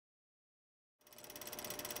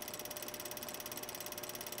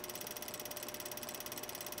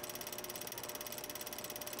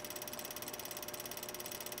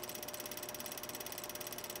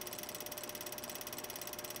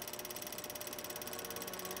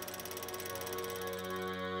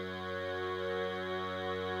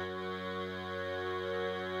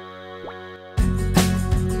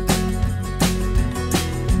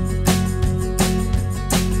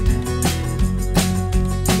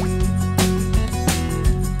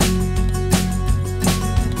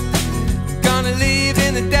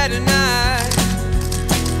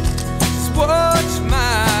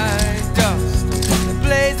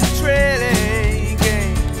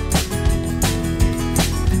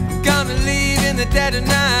the dead of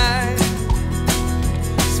night,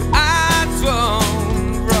 so I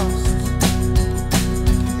don't rust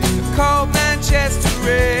in the cold Manchester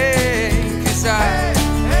rain. 'Cause I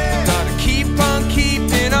gotta keep on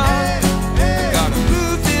keeping on. I gotta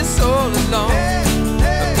move this all alone.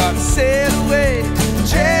 I gotta sail away,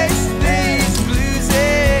 chase these blues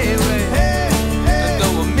away. And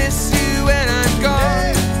though I miss you when I'm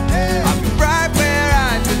gone, I'll be right where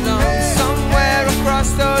I belong, somewhere across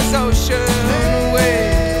those ocean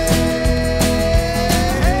waves,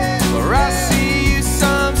 where I'll see you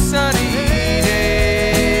some sunny day.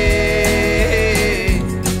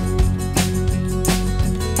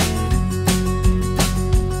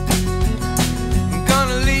 I'm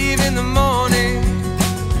gonna leave in the morning.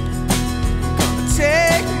 I'm gonna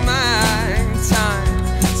take my time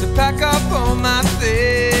to pack up all my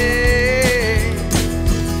things.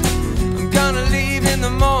 I'm gonna leave in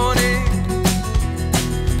the morning.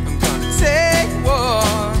 I'm gonna take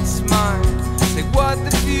what's mine, take what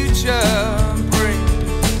the future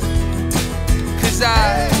brings. 'Cause I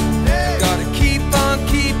gotta keep on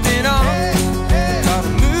keeping on. I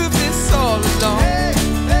gotta move this all alone.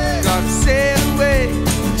 I gotta sail away,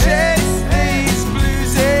 chase these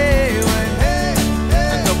blues away.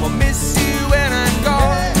 And though I miss you when I'm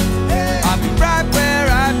gone, I'll be right where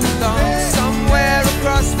I belong, somewhere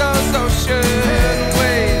across those ocean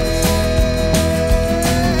waves,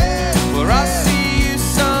 where I'll see you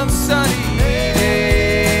some sunny day.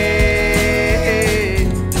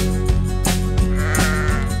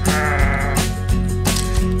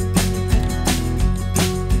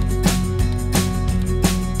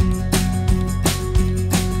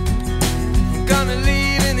 I'm gonna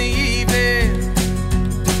leave in the evening.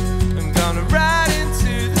 I'm gonna ride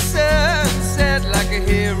into the sunset like a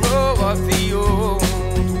hero of the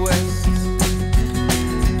old west.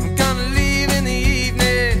 I'm gonna leave in the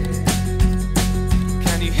evening.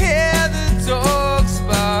 Can you hear the dogs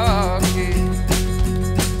barking?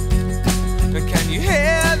 Can you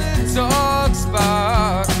hear the dogs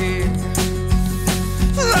barking?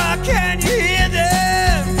 Oh, can you hear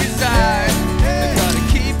them? 'Cause I gotta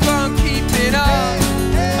keep on keeping on.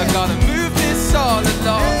 I gotta move this all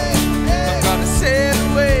along. I gotta sail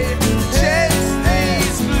away, chase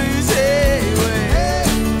these blues away.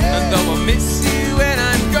 And though I miss you when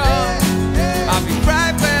I'm gone, I'll be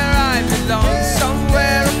right where I belong,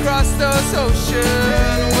 somewhere across those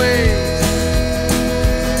ocean waves,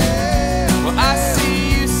 where I see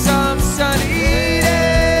you some sunny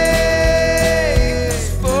days.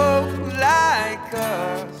 Folk like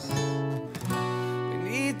us, we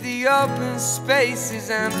need the open spaces,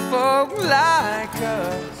 and folk like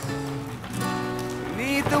us, we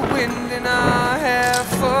need the wind in our hair.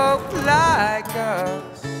 Folk like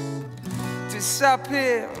us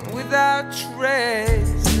disappear without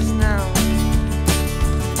traces now,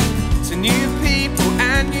 to new people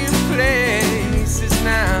and new places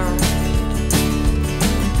now,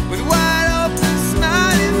 with wide open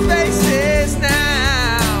smiling faces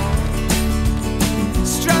now,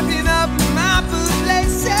 strapping up my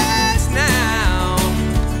bootlaces now.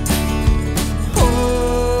 Oh,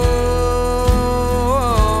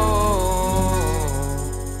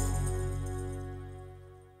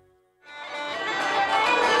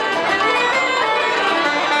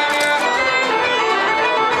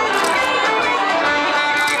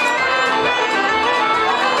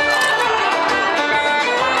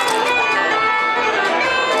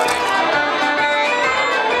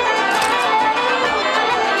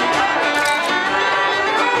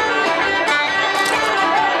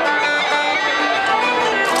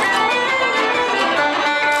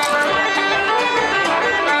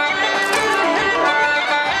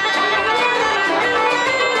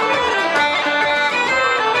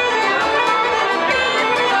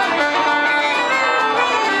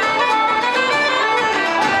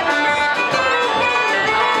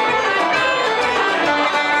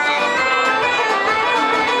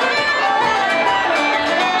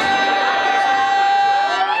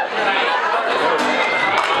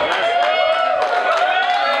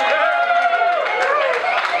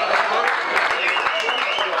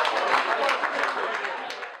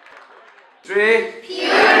 three.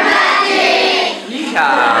 Pure magic.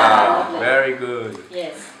 Yeehaw.